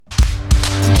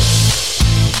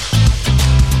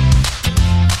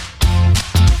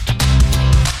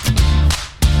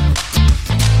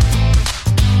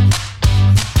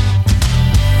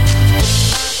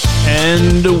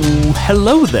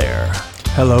hello there.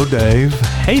 Hello, Dave.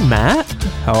 Hey, Matt.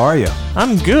 How are you?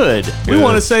 I'm good. We Good.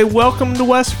 want to say welcome to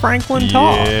West Franklin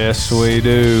Talk. Yes, we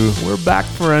do. We're back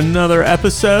for another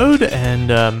episode,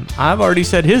 and I've already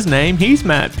said his name. He's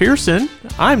Matt Pearson.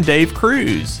 I'm Dave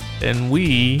Cruz, and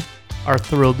we are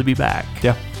thrilled to be back.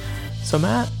 Yeah. So,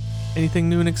 Matt, anything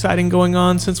new and exciting going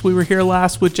on since we were here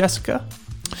last with Jessica?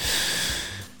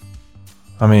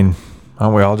 I mean,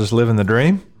 aren't we all just living the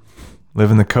dream?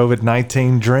 Living the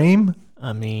COVID-19 dream?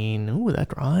 I mean, ooh,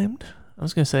 that rhymed. I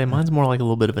was going to say mine's more like a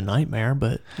little bit of a nightmare,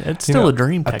 but it's still a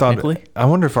dream technically. I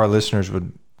wonder if our listeners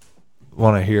would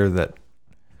want to hear that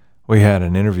we had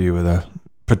an interview with a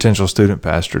potential student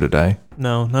pastor today.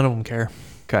 No, none of them care.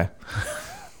 Okay.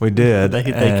 We did. They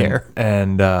care.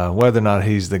 And whether or not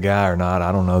he's the guy or not,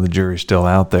 I don't know. The jury's still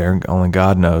out there. Only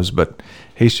God knows. But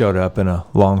he showed up in a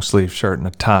long sleeve shirt and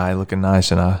a tie looking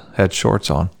nice, and I had shorts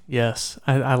on. Yes,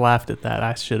 I laughed at that.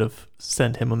 I should have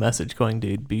sent him a message going,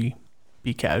 dude, be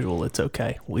casual. It's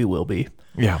okay. We will be.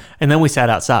 Yeah. And then we sat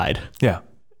outside, Yeah.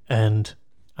 and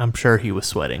I'm sure he was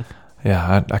sweating.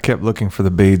 Yeah. I kept looking for the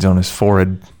beads on his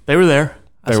forehead. They were there.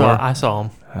 They were? I saw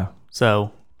them. Yeah.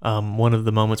 So one of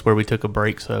the moments where we took a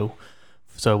break so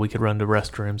we could run to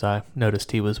restrooms, I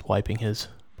noticed he was wiping his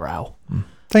brow.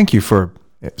 Thank you for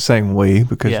saying we,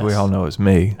 because Yes. we all know it's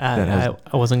me. I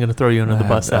wasn't going to throw you under the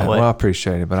bus that way. Well, I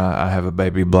appreciate it, but I have a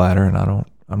baby bladder, and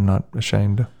I'm not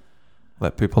ashamed to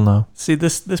let people know. See,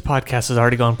 this podcast has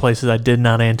already gone places I did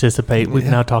not anticipate. We've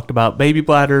now talked about baby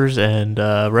bladders and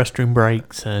restroom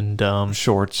breaks and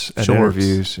Shorts and shorts.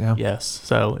 interviews. Yeah. Yes,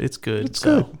 so it's good. It's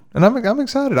good, and I'm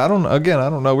excited. I don't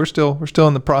know. We're still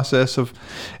in the process of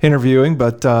interviewing,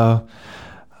 but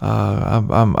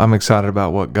I'm excited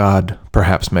about what God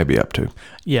perhaps may be up to.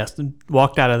 Yes,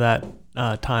 walked out of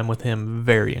that time with him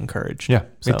very encouraged. Yeah, me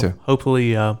So too.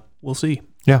 Hopefully, we'll see.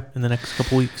 Yeah. In the next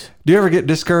couple weeks. Do you ever get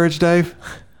discouraged, Dave?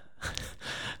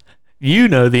 You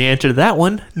know the answer to that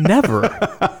one. Never.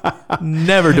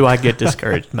 Never do I get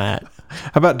discouraged, Matt.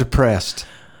 How about depressed?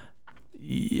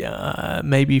 Yeah,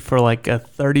 maybe for like a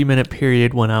 30-minute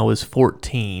period when I was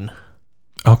 14.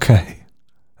 Okay,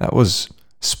 that was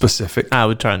specific. I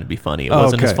was trying to be funny. It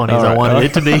wasn't as funny as I wanted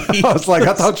it to be. I was like,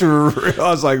 I thought you were. I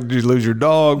was like, did you lose your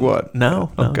dog? What?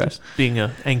 No, Okay. just being a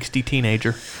angsty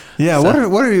teenager. Yeah. So-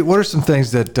 What are some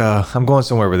things that I'm going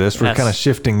somewhere with this? We're Yes. kind of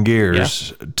shifting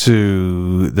gears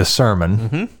to the sermon.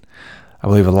 Mm-hmm. I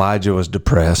believe Elijah was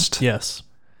depressed. Yes.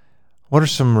 What are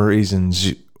some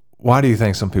reasons? Why do you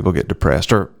think some people get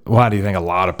depressed, or why do you think a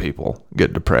lot of people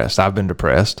get depressed? I've been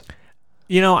depressed.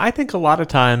 You know, I think a lot of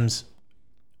times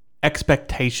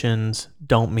expectations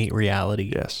don't meet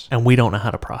reality. Yes. And we don't know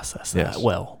how to process that Yes.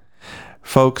 well.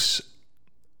 Folks,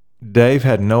 Dave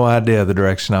had no idea the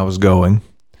direction I was going,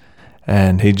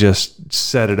 and he just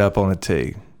set it up on a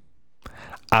tee.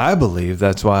 I believe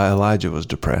that's why Elijah was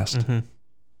depressed. Mm-hmm.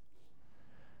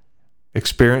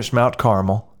 Experienced Mount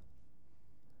Carmel.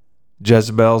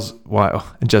 Jezebel's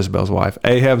wife,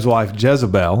 Ahab's wife,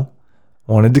 Jezebel,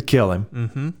 wanted to kill him.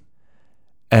 Mm-hmm.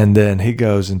 And then he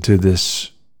goes into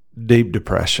this deep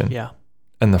depression. Yeah.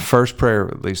 And the first prayer,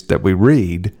 at least that we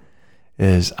read,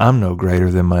 is, I'm no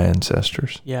greater than my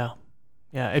ancestors. Yeah.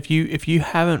 Yeah. If you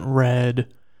haven't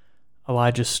read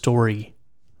Elijah's story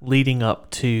leading up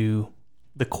to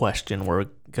the question we're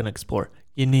going to explore,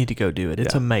 you need to go do it.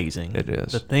 It's amazing. It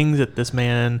is. The things that this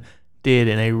man did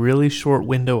in a really short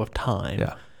window of time.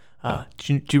 Yeah.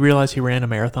 Do you realize he ran a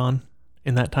marathon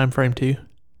in that time frame too?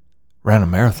 Ran a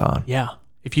marathon. Yeah.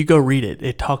 If you go read it,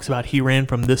 it talks about he ran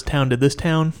from this town to this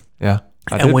town. Yeah.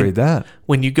 I And did when- read that.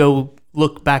 When you go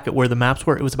look back at where the maps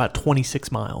were, it was about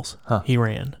 26 miles he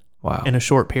ran Wow. in a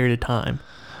short period of time.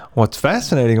 What's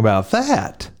fascinating about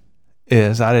that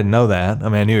is I didn't know that. I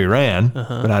mean, I knew he ran,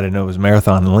 but I didn't know it was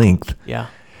marathon length. Yeah.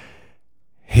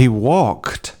 He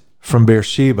walked from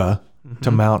Beersheba to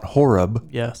Mount Horeb,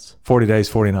 Yes. 40 days,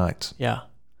 40 nights, Yeah.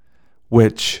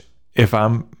 which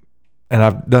and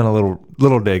I've done a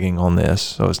little digging on this,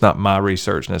 so it's not my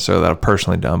research necessarily that I've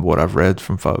personally done, but what I've read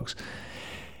from folks.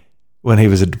 When he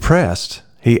was depressed,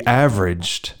 he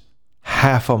averaged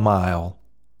half a mile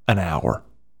an hour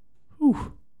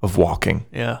of walking.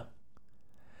 Yeah.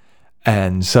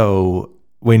 And so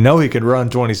we know he could run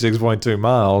 26.2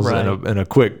 miles Right. in a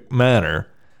quick manner,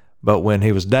 but when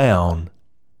he was down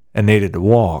and needed to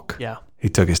walk, Yeah. he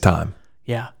took his time.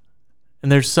 Yeah.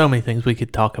 And there's so many things we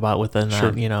could talk about within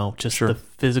Sure. that, just the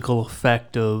physical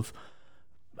effect of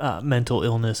mental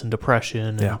illness and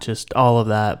depression and just all of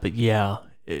that. But yeah,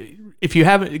 if you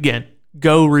haven't, again,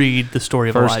 go read the story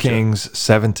of 1 Elijah. Kings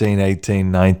 17,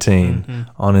 18, 19,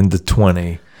 on into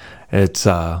 20. It's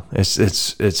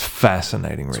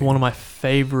fascinating. It's reading. one of my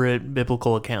favorite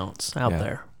biblical accounts out Yeah.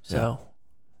 there. So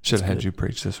Should have had good. you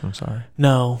preach this one. Sorry.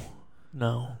 no.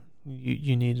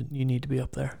 You need to be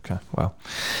up there. Okay. Well.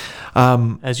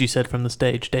 As you said from the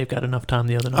stage, Dave got enough time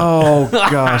the other night. Oh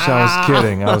gosh, I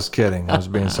was kidding. I was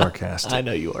being sarcastic. I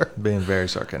know you are. Being very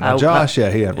sarcastic. Now, Josh,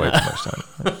 he had way too much time.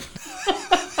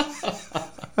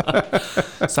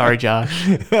 Sorry, Josh.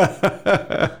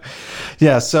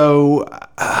 Yeah. So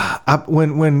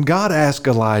when God asked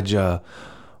Elijah,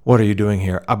 "What are you doing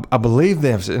here?" I believe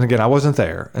the emphasis, and again, I wasn't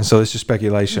there, and so this is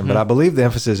speculation, but I believe the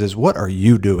emphasis is, "What are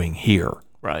you doing here?"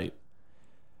 Right.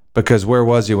 Because where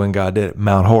was he when God did it?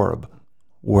 Mount Horeb,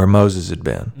 where Moses had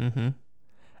been. Mm-hmm.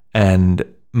 And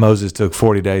Moses took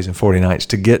 40 days and 40 nights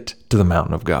to get to the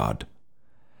mountain of God.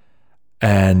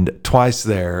 And twice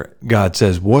there, God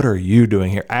says, "What are you doing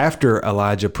here?" After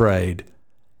Elijah prayed,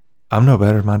 "I'm no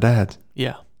better than my dad."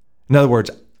 Yeah. In other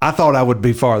words, I thought I would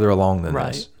be farther along than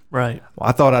this. Right. Well,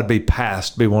 I thought I'd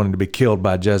be wanting to be killed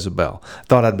by Jezebel. I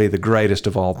thought I'd be the greatest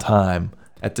of all time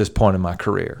at this point in my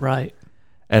career. Right.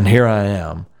 And here I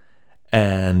am.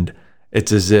 And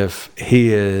it's as if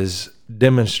he is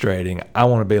demonstrating, I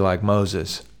want to be like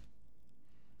Moses,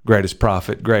 greatest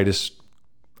prophet,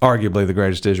 arguably the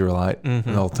greatest Israelite in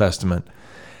the Old Testament.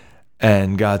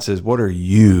 And God says, "What are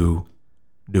you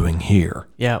doing here?"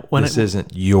 Yeah. This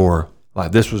isn't your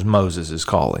life. This was Moses'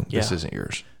 calling. Yeah. This isn't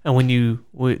yours. And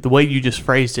the way you just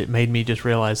phrased it made me just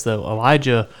realize, though,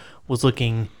 Elijah was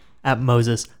looking at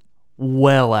Moses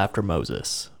well after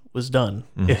Moses was done.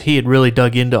 If he had really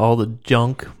dug into all the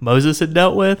junk Moses had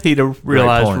dealt with, he'd have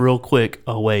realized real quick,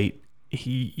 oh, wait,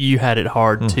 you had it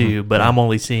hard too, but I'm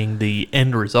only seeing the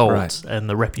end results and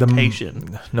the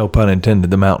reputation. No pun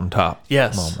intended, the mountaintop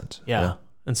moments. Yeah.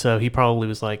 And so he probably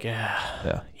was like,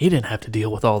 he didn't have to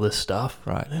deal with all this stuff.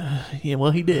 Right. Yeah,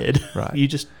 well, he did. Right. You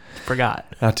just forgot.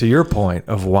 Now, to your point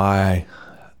of why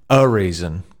a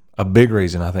big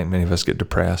reason I think many of us get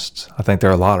depressed, I think there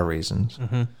are a lot of reasons,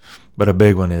 but a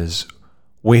big one is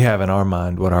we have in our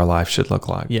mind what our life should look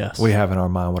like. Yes. We have in our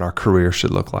mind what our career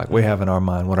should look like. We have in our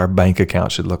mind what our bank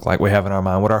account should look like. We have in our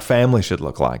mind what our family should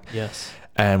look like. Yes.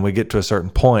 And we get to a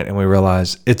certain point and we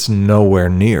realize it's nowhere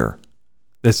near.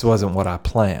 This wasn't what I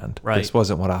planned. Right. This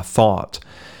wasn't what I thought.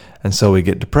 And so we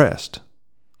get depressed.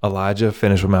 Elijah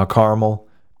finished with Mount Carmel,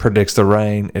 predicts the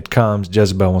rain. It comes.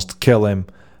 Jezebel wants to kill him.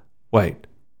 Wait,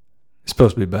 it's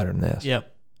supposed to be better than this. Yep.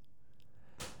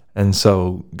 And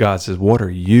so God says, "What are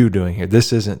you doing here?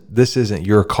 This isn't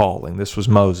your calling. This was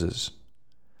Moses.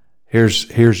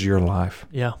 Here's your life."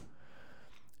 Yeah.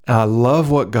 And I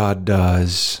love what God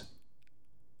does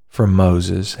for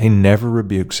Moses. He never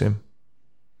rebukes him.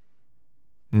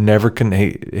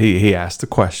 He asks the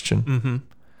question,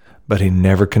 but he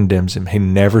never condemns him. He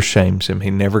never shames him.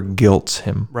 He never guilts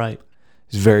him. Right.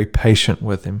 He's very patient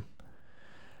with him.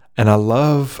 And I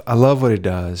love what he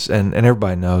does. And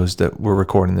everybody knows that we're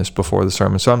recording this before the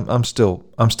sermon. So I'm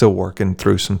still working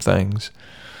through some things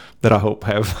that I hope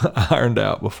have ironed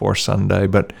out before Sunday.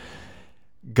 But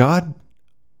God,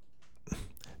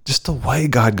 just the way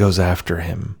God goes after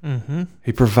him,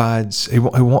 he provides, he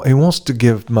wants to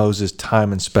give Moses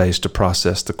time and space to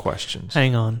process the questions.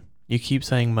 Hang on. You keep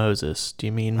saying Moses. Do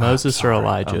you mean Moses or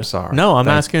Elijah? I'm sorry. No, I'm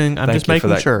just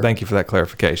making sure. Thank you for that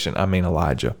clarification. I mean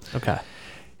Elijah. Okay.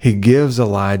 He gives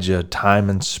Elijah time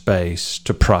and space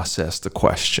to process the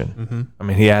question. I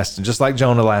mean, he asked him, just like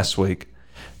Jonah last week,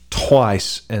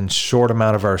 twice in short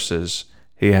amount of verses,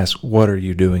 he asked, "What are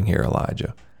you doing here,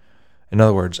 Elijah?" In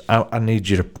other words, I need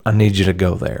you to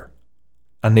go there.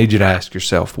 I need you to ask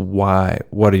yourself, why?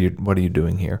 What are you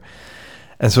doing here?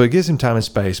 And so he gives him time and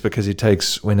space because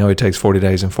we know he takes 40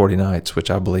 days and 40 nights, which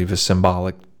I believe is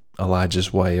symbolic,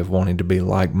 Elijah's way of wanting to be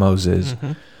like Moses.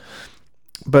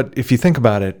 But if you think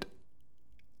about it,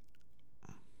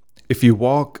 if you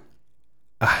walk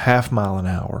a half mile an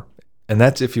hour, and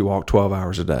that's if you walk 12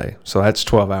 hours a day, so that's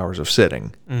 12 hours of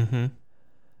sitting.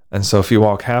 And so if you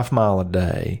walk half mile a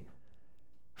day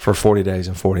for 40 days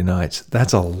and 40 nights,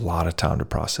 that's a lot of time to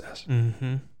process.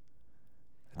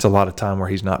 It's a lot of time where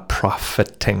he's not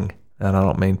profiting. And I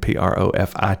don't mean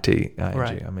Profiting.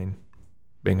 Right. I mean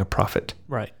being a prophet.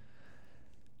 Right.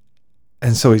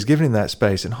 And so he's giving him that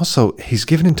space. And also he's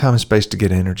giving him time and space to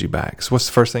get energy back. So what's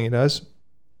the first thing he does?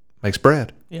 Makes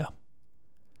bread. Yeah.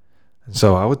 And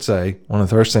so I would say one of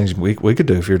the first things we could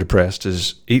do if you're depressed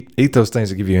is eat those things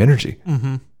that give you energy.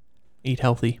 Eat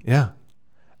healthy. Yeah.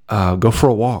 Go for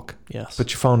a walk. Yes.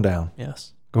 Put your phone down.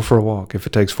 Yes. Go for a walk. If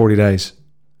it takes 40 days,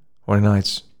 40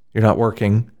 nights, you're not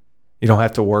working. You don't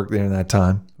have to work during that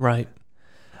time. Right.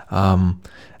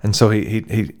 And so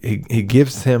he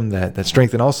gives him that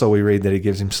strength. And also we read that he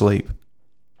gives him sleep.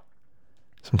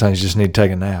 Sometimes you just need to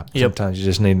take a nap. Yep. Sometimes you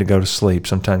just need to go to sleep.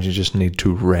 Sometimes you just need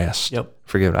to rest. Yep.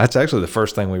 Forgive. That's actually the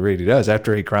first thing we read he does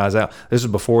after he cries out. This is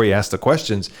before he asks the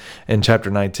questions in chapter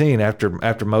 19.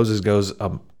 After Moses goes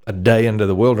a day into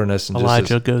the wilderness, and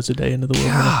Elijah goes a day into the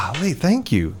wilderness. Golly,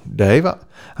 thank you, Dave.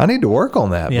 I need to work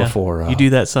on that before you do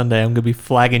that Sunday. I'm going to be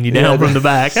flagging you down from the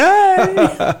back.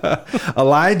 Hey!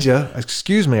 Elijah,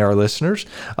 excuse me, our listeners.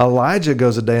 Elijah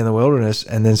goes a day in the wilderness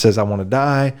and then says, "I want to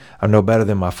die. I'm no better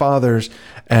than my fathers."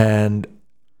 And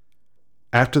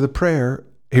after the prayer,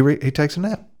 he takes a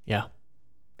nap. Yeah.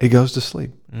 He goes to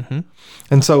sleep. Mm-hmm.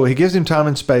 And so he gives him time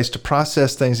and space to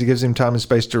process things. He gives him time and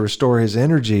space to restore his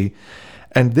energy.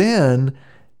 And then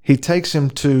he takes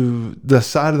him to the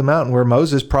side of the mountain where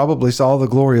Moses probably saw the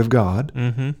glory of God.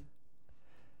 Mm-hmm.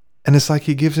 And it's like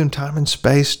he gives him time and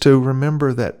space to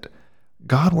remember that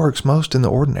God works most in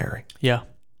the ordinary. Yeah.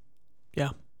 Yeah.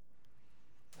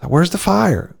 Where's the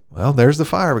fire? Well, there's the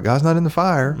fire, but God's not in the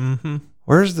fire. Mm-hmm.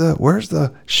 Where's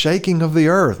the shaking of the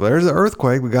earth? There's the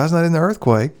earthquake, but God's not in the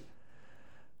earthquake.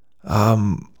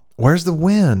 Where's the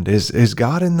wind? Is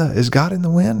God in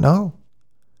the wind? No.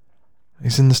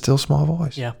 He's in the still small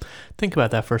voice. Yeah. Think about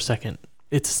that for a second.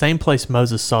 It's the same place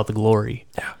Moses saw the glory.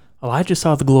 Yeah. Elijah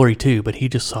saw the glory too, but he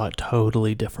just saw it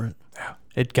totally different.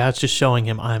 Yeah. God's just showing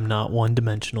him, I'm not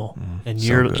one-dimensional. And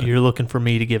so you're looking for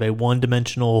me to give a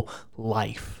one-dimensional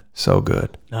life. So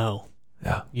good. No.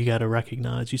 Yeah. You got to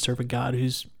recognize you serve a God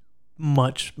who's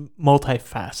much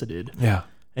multifaceted. Yeah.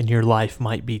 And your life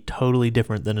might be totally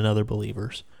different than another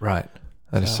believer's. Right.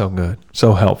 That is so good.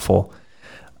 So helpful.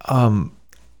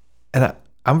 And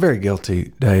I'm very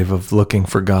guilty, Dave, of looking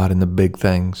for God in the big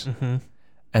things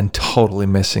and totally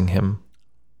missing him.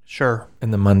 Sure.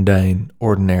 In the mundane,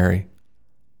 ordinary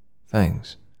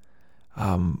things.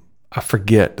 I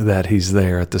forget that he's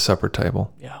there at the supper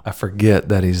table. Yeah. I forget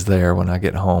that he's there when I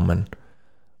get home and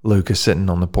Luke is sitting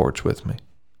on the porch with me.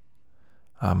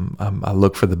 I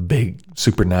look for the big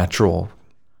supernatural,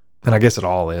 and I guess it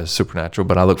all is supernatural,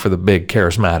 but I look for the big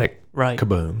charismatic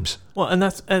kabooms. Well,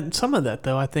 and some of that,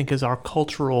 though, I think is our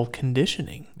cultural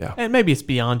conditioning. Yeah. And maybe it's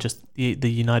beyond just the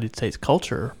United States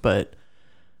culture, but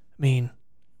I mean,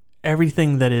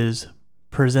 everything that is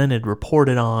presented,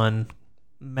 reported on,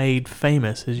 made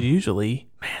famous is usually,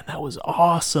 man, that was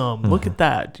awesome. Look at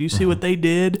that. Do you see what they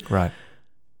did? Right.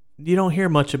 You don't hear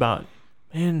much about,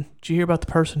 man, did you hear about the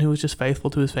person who was just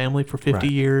faithful to his family for 50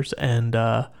 years and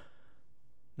no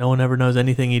one ever knows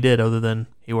anything he did other than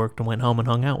he worked and went home and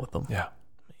hung out with them. Yeah.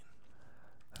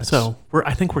 So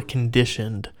I think we're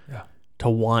conditioned Yeah. to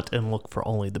want and look for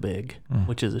only the big,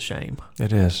 which is a shame.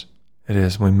 It is. It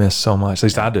is. We miss so much. At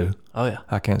least I do. Oh, yeah.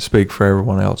 I can't speak for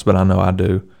everyone else, but I know I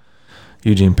do.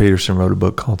 Eugene Peterson wrote a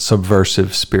book called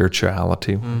Subversive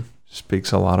Spirituality.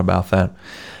 Speaks a lot about that.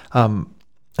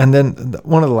 And then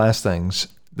one of the last things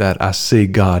that I see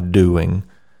God doing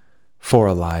for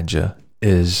Elijah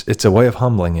is it's a way of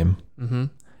humbling him,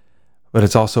 but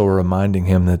it's also reminding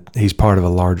him that he's part of a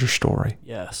larger story.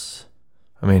 Yes.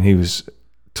 I mean,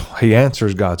 he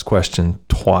answers God's question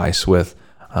twice with,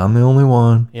 "I'm the only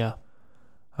one. Yeah.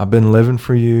 I've been living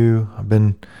for you. I've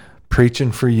been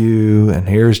preaching for you, and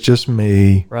here's just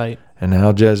me. Right. And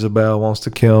now Jezebel wants to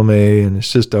kill me, and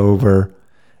it's just over."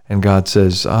 And God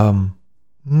says,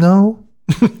 "No,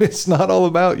 it's not all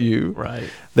about you. Right.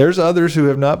 There's others who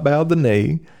have not bowed the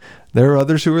knee. There are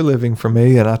others who are living for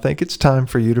me, and I think it's time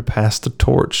for you to pass the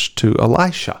torch to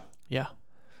Elisha." Yeah.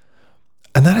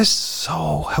 And that is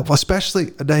so helpful, especially,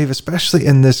 Dave, especially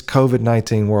in this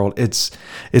COVID-19 world. It's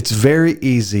very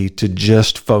easy to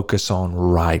just focus on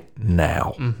right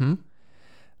now.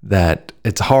 That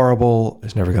it's horrible.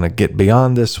 It's never going to get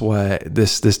beyond this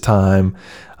time.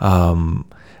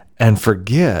 And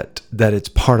forget that it's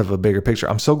part of a bigger picture.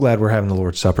 I'm so glad we're having the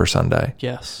Lord's Supper Sunday.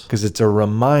 Yes. Because it's a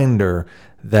reminder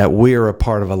that we are a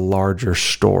part of a larger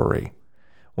story.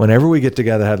 Whenever we get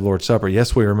together, had Lord's Supper,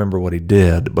 yes, we remember what he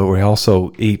did, but we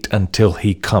also eat until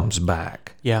he comes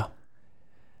back. Yeah.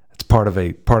 It's part of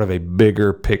a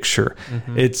bigger picture.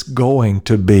 It's going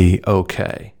to be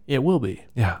okay. It will be.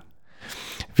 Yeah.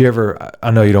 If you ever,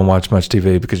 I know you don't watch much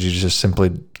TV because you just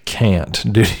simply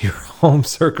can't due to your home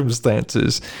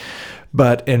circumstances,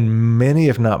 but in many,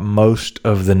 if not most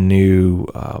of the new,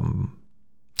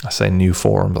 I say new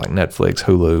forums like Netflix,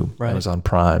 Hulu, Amazon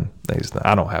Prime, things.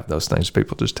 I don't have those things.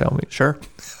 People just tell me. Sure.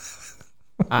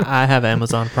 I have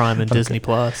Amazon Prime and Disney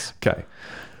Plus. Okay.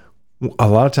 A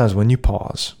lot of times when you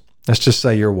pause, let's just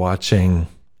say you're watching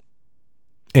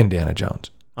Indiana Jones.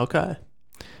 Okay.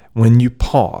 When you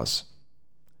pause,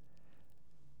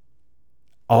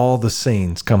 all the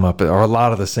scenes come up, or a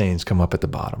lot of the scenes come up at the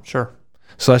bottom. Sure.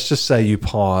 So let's just say you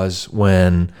pause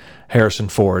when Harrison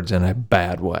Ford's in a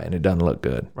bad way and it doesn't look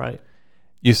good. Right.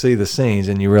 You see the scenes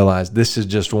and you realize this is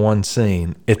just one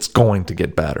scene. It's going to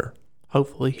get better.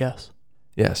 Hopefully, yes.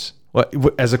 Yes. Well,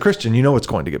 as a Christian, you know it's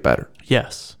going to get better.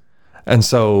 Yes. And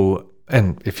so,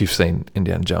 and if you've seen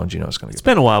Indiana Jones, you know it's going to get It's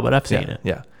been a while, but I've seen better. it.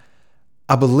 Yeah.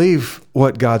 I believe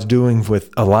what God's doing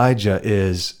with Elijah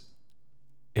is,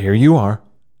 here you are,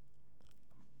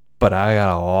 but I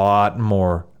got a lot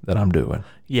more that I'm doing.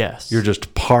 Yes. You're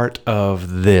just part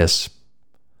of this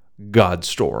God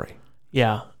story.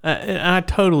 Yeah. And I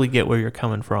totally get where you're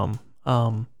coming from.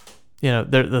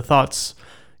 The thoughts,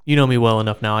 you know me well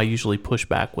enough now, I usually push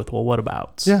back with, well, what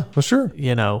abouts? Yeah, well, sure.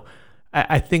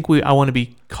 I think I want to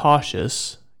be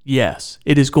cautious. Yes,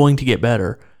 it is going to get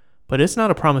better, but it's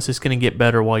not a promise it's going to get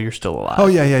better while you're still alive. Oh,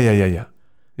 yeah.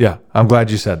 Yeah, I'm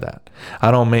glad you said that.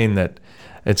 I don't mean that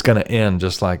it's going to end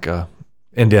just like a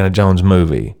Indiana Jones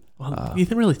movie. Well, you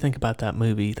can really think about that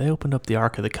movie. They opened up the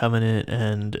Ark of the Covenant,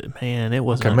 and man, it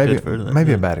wasn't good for them.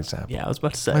 Maybe a bad example. Yeah, I was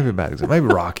about to say. Maybe a bad example.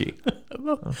 Maybe Rocky.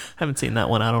 Haven't seen that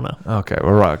one. I don't know. Okay,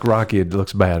 well, Rocky, it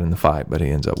looks bad in the fight, but he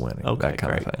ends up winning. Okay, that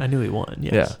kind great. of thing. I knew he won.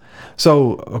 Yes. Yeah.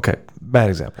 So, okay, bad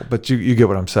example, but you get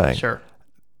what I'm saying. Sure.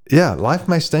 Yeah, life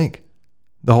may stink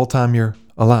the whole time you're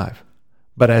alive,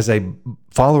 but as a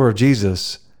follower of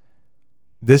Jesus,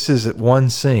 this is one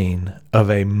scene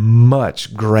of a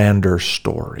much grander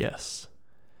story. Yes.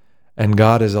 And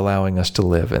God is allowing us to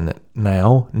live in it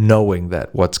now, knowing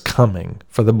that what's coming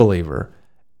for the believer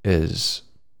is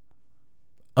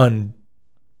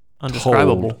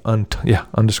Undescribable.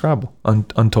 Undescribable.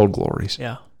 Untold glories.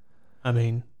 Yeah. I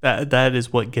mean, that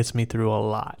is what gets me through a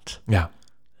lot. Yeah.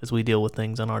 As we deal with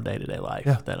things in our day-to-day life.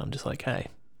 Yeah. That I'm just like, hey,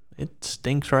 it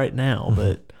stinks right now,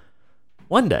 but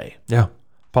one day. Yeah.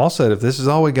 Paul said, if this is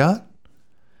all we got,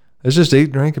 let's just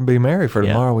eat, drink, and be merry, for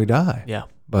tomorrow we die. Yeah.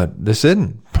 But this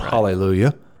isn't. Right.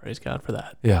 Hallelujah. Praise God for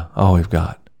that. Yeah, all we've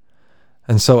got.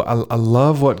 And so I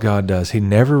love what God does. He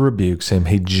never rebukes him.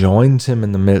 He joins him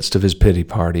in the midst of his pity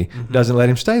party. Mm-hmm. Doesn't let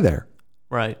him stay there.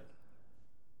 Right.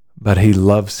 But he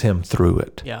loves him through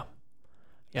it. Yeah.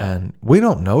 And we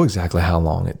don't know exactly how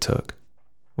long it took.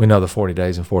 We know the 40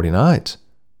 days and 40 nights.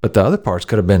 But the other parts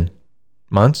could have been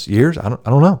months, years. I don't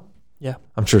know. Yeah.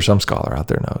 I'm sure some scholar out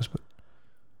there knows. But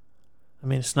I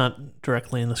mean, it's not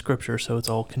directly in the scripture, so it's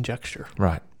all conjecture.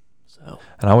 Right. So.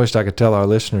 And I wished I could tell our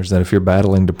listeners that if you're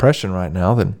battling depression right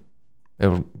now, then it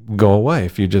will go away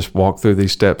if you just walk through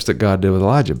these steps that God did with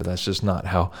Elijah. But that's just not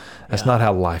how not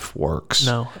how life works.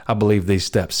 No. I believe these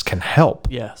steps can help.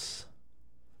 Yes.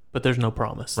 But there's no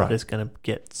promise Right. that it's going to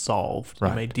get solved. Right.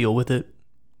 You may deal with it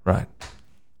Right.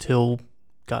 till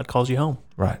God calls you home.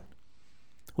 Right.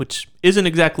 Which isn't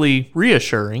exactly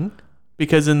reassuring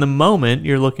because in the moment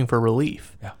you're looking for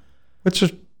relief. Yeah. Which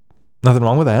is nothing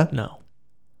wrong with that. No.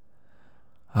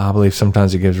 I believe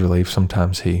sometimes he gives relief.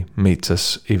 Sometimes he meets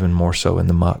us even more so in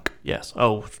the muck. Yes.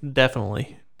 Oh,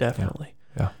 definitely. Definitely.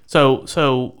 Yeah.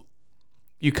 So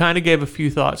you kind of gave a few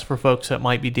thoughts for folks that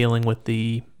might be dealing with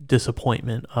the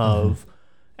disappointment of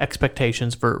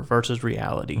expectations versus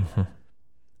reality. Mm-hmm.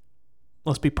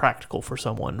 Let's be practical for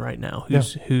someone right now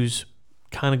who's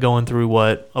kind of going through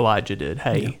what Elijah did.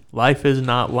 Hey, life is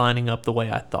not lining up the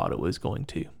way I thought it was going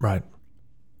to. Right.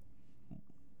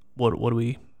 What do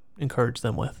we encourage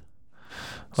them with?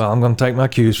 Well, I'm going to take my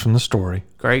cues from the story.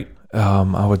 Great.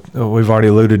 We've already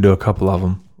alluded to a couple of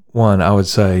them. One, I would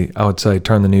say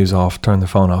turn the news off, turn the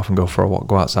phone off, and go for a walk.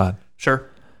 Go outside. Sure.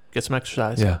 Get some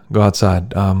exercise. Yeah, go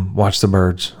outside. Watch the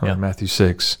birds. Yeah. Matthew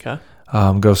 6. Okay.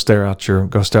 Go stare out your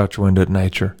window at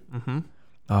nature.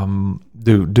 Mm-hmm.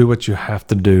 Do what you have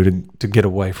to do to get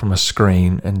away from a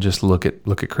screen and just look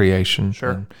at creation.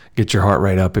 Sure. And get your heart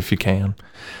rate up if you can.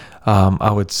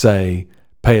 I would say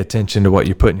pay attention to what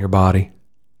you put in your body.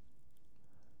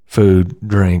 Food,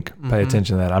 drink. Pay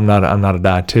attention to that. I'm not a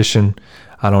dietitian.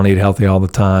 I don't eat healthy all the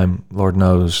time. Lord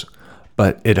knows.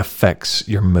 But it affects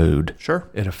your mood. Sure.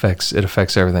 It affects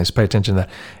everything. So pay attention to that.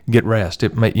 Get rest.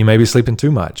 You may be sleeping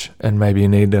too much, and maybe you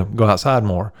need to go outside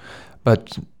more.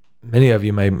 But many of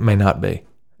you may not be,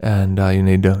 and you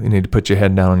need to put your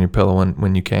head down on your pillow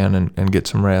when you can and get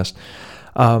some rest.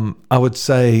 I would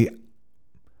say,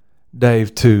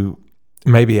 Dave, to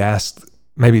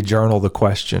maybe journal the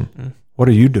question, what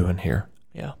are you doing here?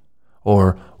 Yeah.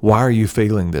 Or why are you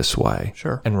feeling this way?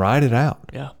 Sure. And write it out.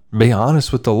 Yeah. Be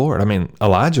honest with the Lord. I mean,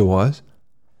 Elijah was.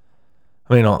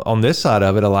 I mean, on this side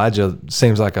of it, Elijah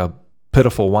seems like a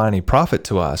pitiful, whiny prophet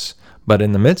to us. But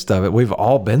in the midst of it, we've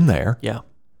all been there. Yeah.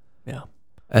 Yeah.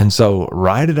 And so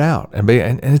write it out and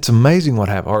it's amazing what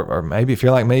happens. Or maybe if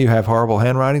you're like me, you have horrible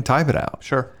handwriting, type it out.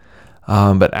 Sure.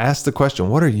 But ask the question,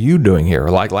 what are you doing here?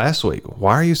 Like last week,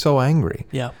 why are you so angry?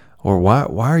 Yeah. Or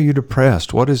why are you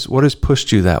depressed? What has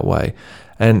pushed you that way?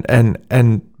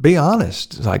 And be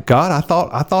honest. It's like, God,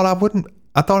 I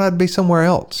thought I'd be somewhere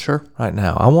else. Sure. Right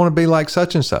now. I want to be like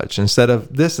such and such instead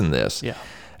of this and this. Yeah.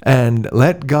 And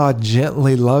let God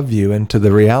gently love you into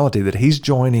the reality that he's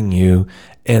joining you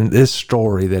in this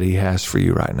story that he has for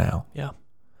you right now. Yeah.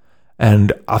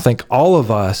 And I think all of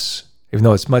us, even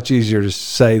though it's much easier to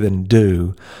say than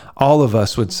do, all of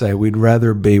us would say we'd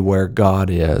rather be where God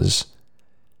is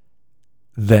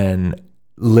than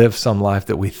live some life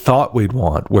that we thought we'd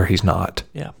want where he's not.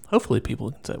 Yeah. Hopefully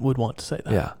people would want to say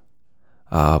that. Yeah.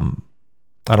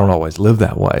 I don't always live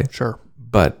that way. Sure.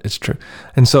 But it's true.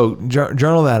 And so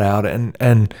journal that out.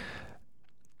 And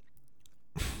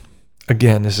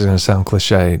again, this is going to sound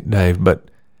cliche, Dave, but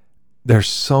there's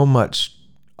so much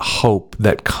hope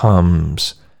that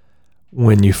comes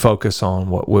when you focus on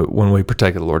when we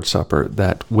partake of the Lord's Supper,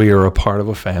 that we are a part of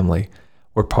a family.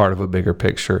 We're part of a bigger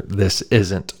picture. This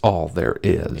isn't all there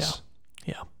is.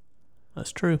 Yeah.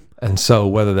 That's true. And so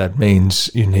whether that means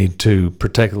you need to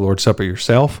partake of the Lord's Supper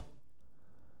yourself,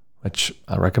 which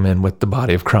I recommend with the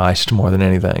body of Christ more than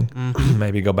anything. Mm-hmm.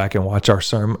 Maybe go back and watch our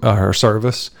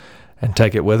service and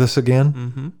take it with us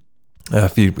again. Mm-hmm.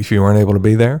 If you weren't able to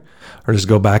be there, or just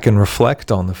go back and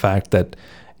reflect on the fact that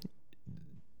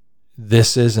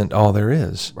this isn't all there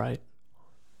is. Right.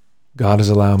 God has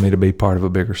allowed me to be part of a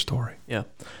bigger story. Yeah.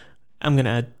 I'm going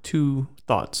to add 2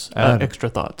 thoughts, extra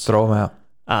thoughts. Throw them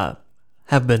out.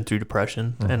 Have been through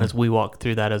depression. Mm-hmm. And as we walked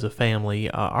through that as a family,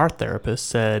 our therapist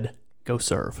said, go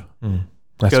serve.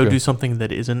 Go do something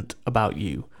that isn't about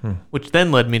you, which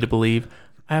then led me to believe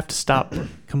I have to stop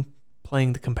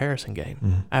playing the comparison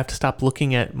game. I have to stop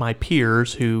looking at my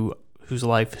peers whose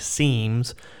life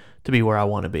seems to be where I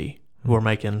want to be, who are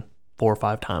making 4 or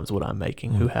 5 times what I'm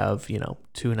making, who have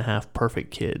 2.5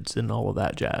 perfect kids and all of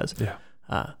that jazz.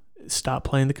 Yeah. Stop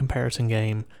playing the comparison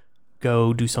game.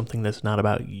 Go do something that's not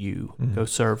about you. Go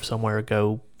serve somewhere.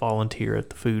 Go volunteer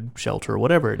at the food shelter,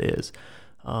 whatever it is.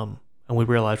 And we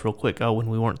realized real quick, when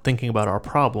we weren't thinking about our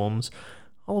problems,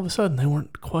 all of a sudden they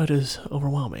weren't quite as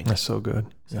overwhelming. That's so good.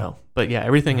 So, but yeah,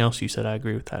 everything else you said, I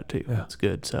agree with that too. Yeah. That's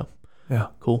good. So, yeah,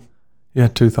 cool. You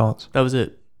had 2 thoughts. That was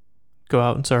it. Go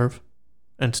out and serve,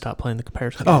 and stop playing the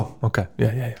comparison game. Oh, okay.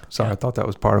 Yeah. Sorry, I thought that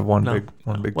was part of one big.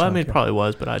 Well, chunk, I mean, it probably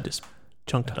was, but I just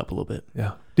chunked it up a little bit.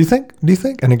 Yeah. Do you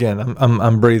think? And again,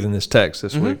 I'm breathing this text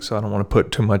this week, so I don't want to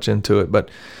put too much into it. But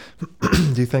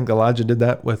do you think Elijah did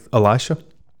that with Elisha?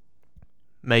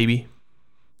 Maybe.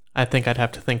 I think I'd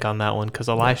have to think on that one because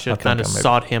Elisha kind of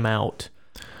sought him out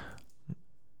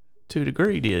to a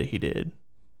degree. He did.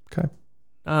 Okay.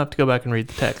 I'll have to go back and read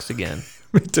the text again.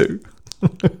 Me too.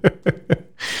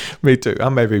 Me too. I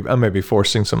may be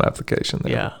forcing some application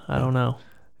there. Yeah, I don't know.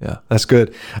 Yeah, that's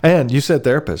good. And you said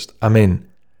therapist. I mean,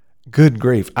 good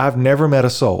grief. I've never met a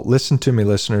soul. Listen to me,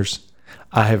 listeners.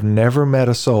 I have never met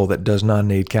a soul that does not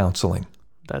need counseling.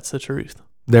 That's the truth.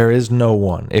 There is no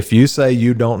one. If you say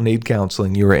you don't need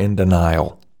counseling, you are in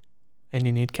denial. And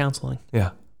you need counseling.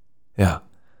 Yeah. Yeah.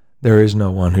 There is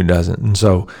no one who doesn't. And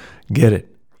so get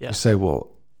it. Yeah. You say, well,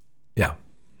 yeah,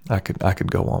 I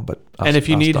could go on, but if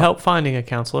you need help finding a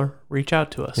counselor, reach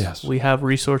out to us. Yes. We have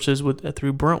resources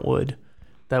through Brentwood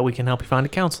that we can help you find a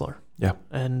counselor. Yeah.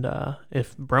 And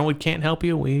if Brentwood can't help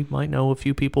you, we might know a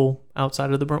few people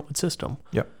outside of the Brentwood system.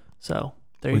 Yep. So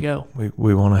there you go.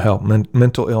 We want to help.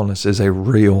 Mental illness is a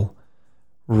real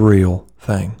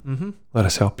thing. Mm-hmm. Let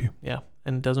us help you. Yeah.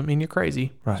 And it doesn't mean you're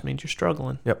crazy. Right. It just means you're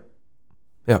struggling. Yep.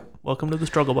 Welcome to the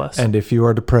struggle bus. And if you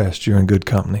are depressed, you're in good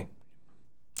company.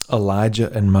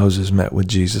 Elijah and Moses met with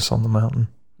Jesus on the mountain.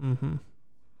 Mm-hmm.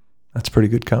 That's pretty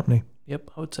good company.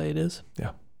 Yep, I would say it is.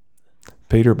 Yeah.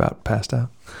 Peter about passed out.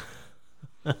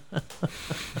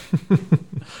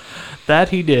 That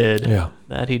he did. Yeah.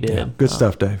 That he did. Yeah. Good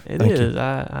stuff, Dave. It is.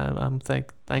 I'm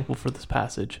thankful for this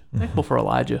passage. Mm-hmm. Thankful for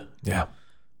Elijah. Yeah.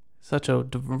 Such a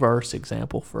diverse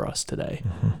example for us today.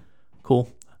 Mm-hmm.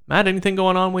 Cool. Matt, anything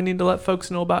going on we need to let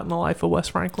folks know about in the life of Wes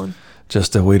Franklin?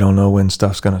 Just that we don't know when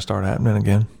stuff's going to start happening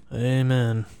again.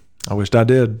 Amen. I wished I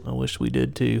did. I wish we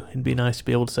did too. It'd be nice to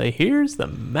be able to say, here's the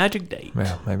magic date.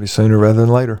 Yeah, maybe sooner rather than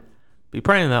later. Be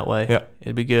praying that way. Yeah.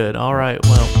 It'd be good. All right.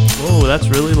 Well, whoa, that's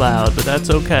really loud, but that's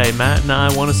okay. Matt and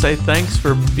I want to say thanks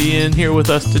for being here with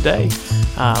us today.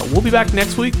 We'll be back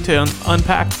next week to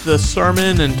unpack the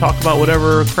sermon and talk about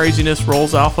whatever craziness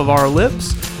rolls off of our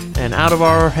lips and out of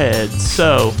our heads.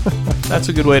 So That's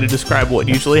a good way to describe what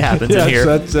usually happens in here.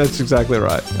 That's exactly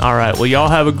right. All right. Well, y'all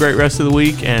have a great rest of the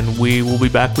week, and we will be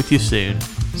back with you soon.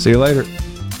 See you later.